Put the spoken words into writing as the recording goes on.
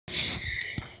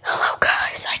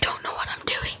guys, I don't know what I'm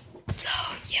doing. So,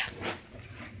 yeah.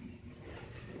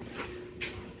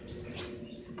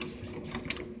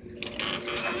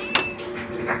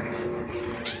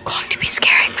 Going to be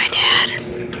scaring my dad.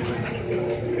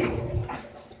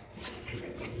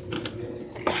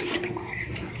 Going to be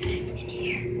in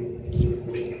here.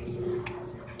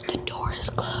 The door is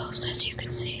closed, as you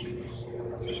can see.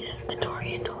 See, this is the door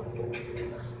handle.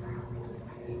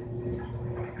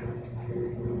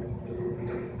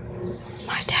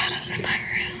 My dad is in my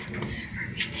room, or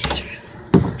in his room.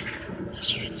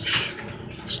 As you can see,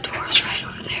 his door is right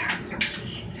over there.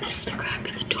 This is the crack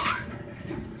of the door.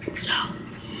 So,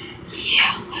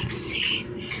 yeah, let's see.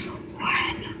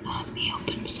 When he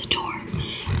opens the door,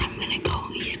 I'm gonna go.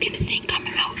 He's gonna think I'm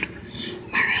out of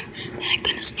my room. Then I'm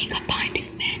gonna sneak up behind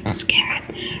him and scare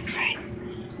him, right?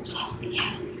 So,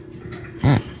 yeah.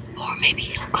 Or maybe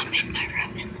he'll come in my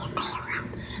room and look all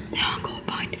around. Then I'll go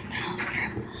behind him, then I'll scare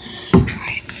him.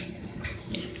 Alright.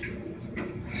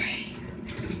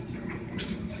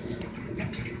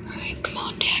 Alright, come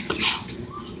on, Dad, come out.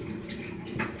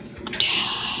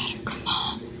 Dad, come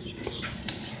on.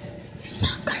 He's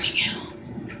not coming out.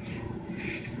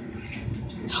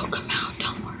 He'll come out,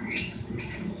 don't worry.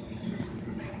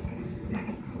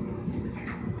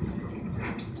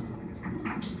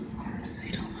 I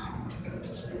don't know.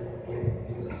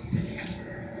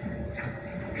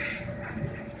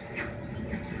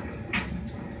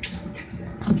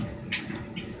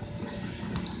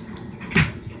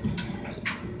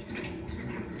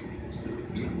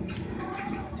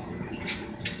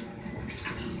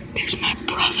 There's my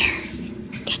brother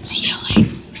that's yelling.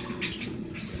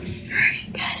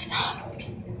 Alright, guys,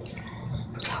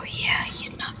 so yeah,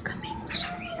 he's not coming for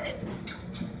some reason.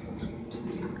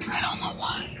 I don't know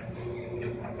why.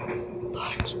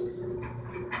 But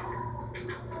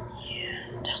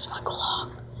yeah, that's my clock.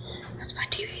 That's my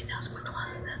TV. That's my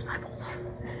closet. That's my polo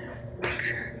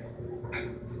picture.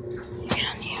 And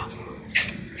yeah.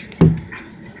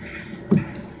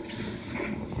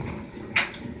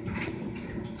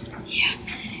 Yeah,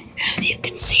 as you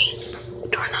can see, the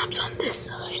doorknob's on this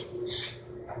side.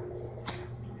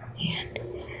 And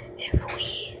if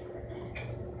we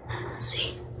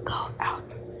go out,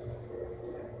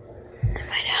 then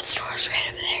my dad's door is right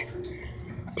over there.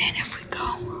 Then if we go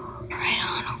right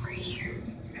on over here,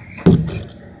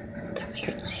 then we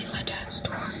can see my dad's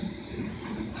door.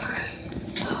 Alright,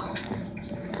 so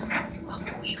while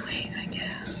we wait, I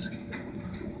guess.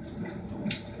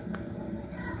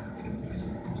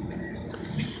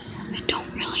 I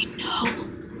don't really know.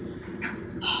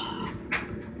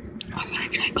 I'm gonna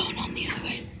try going on the other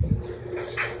way.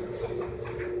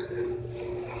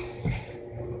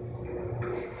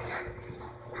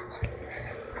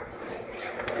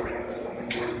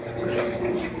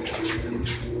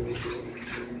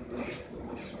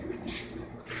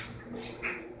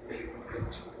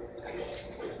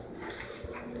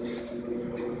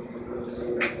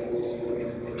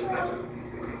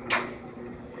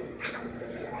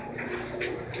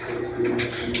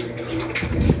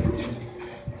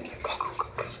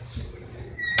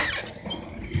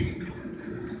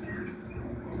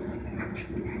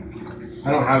 I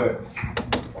don't have it.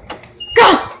 Go!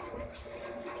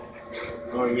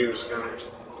 Oh, you need to scare me.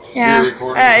 Yeah,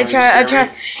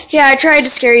 I tried to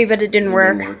scare you, but it didn't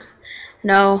work.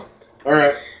 No. All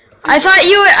right. I thought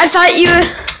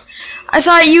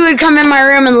you would come in my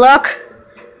room and look,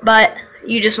 but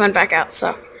you just went back out.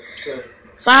 So,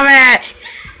 stop it.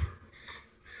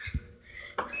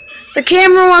 The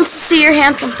camera wants to see your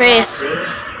handsome face.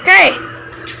 Okay.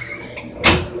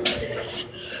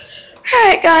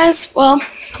 Alright, guys. Well,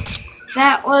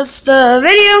 that was the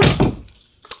video.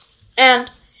 And,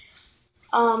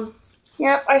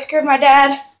 yep, I scared my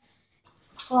dad.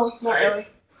 Well, not really.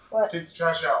 What? Take the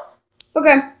trash out.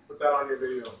 Okay. Put that on your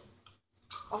video.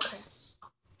 Okay.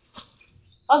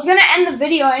 I was gonna end the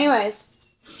video anyways.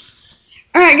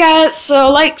 Alright, guys. So,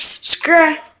 like,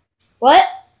 subscribe. What?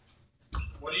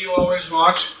 What do you always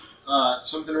watch?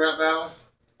 Something rap battle?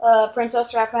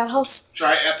 Princess Rap Battles.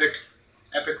 Try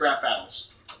epic rap battles.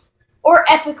 Or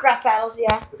Epic Rap Battles,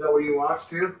 yeah. Is that what you watch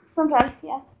too? Sometimes,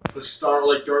 yeah. The star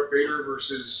like Darth Vader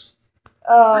versus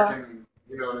freaking,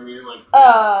 you know what I mean? Like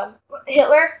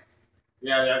Hitler.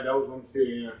 Yeah, that was one too,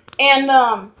 yeah. And,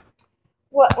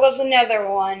 what was another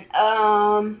one?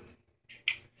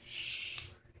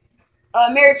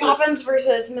 Mary Poppins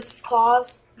versus Mrs.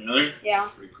 Claus. Really? Yeah.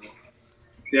 That's pretty cool.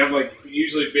 They have like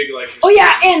usually big like. Oh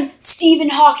yeah, and Stephen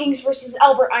Hawking versus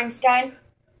Albert Einstein.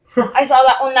 I saw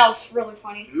that one. That was really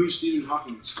funny. Who's Stephen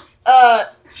Hawking?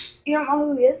 You don't know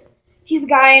who he is? He's a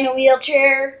guy in a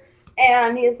wheelchair,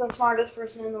 and he is the smartest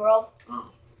person in the world.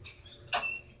 Oh.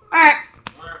 Alright.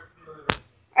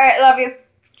 Alright, love you.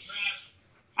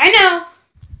 I know.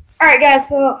 Alright, guys,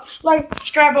 so like,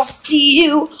 subscribe. I'll see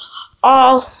you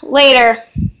all later.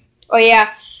 Oh,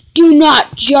 yeah. Do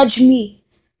not judge me.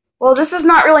 Well, this is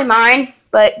not really mine,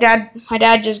 but my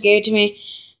dad just gave it to me.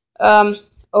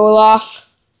 Olaf.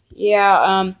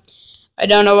 Yeah, I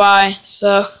don't know why,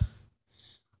 so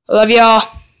I love y'all,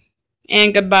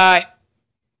 and goodbye.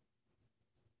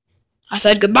 I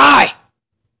said goodbye.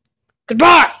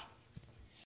 Goodbye.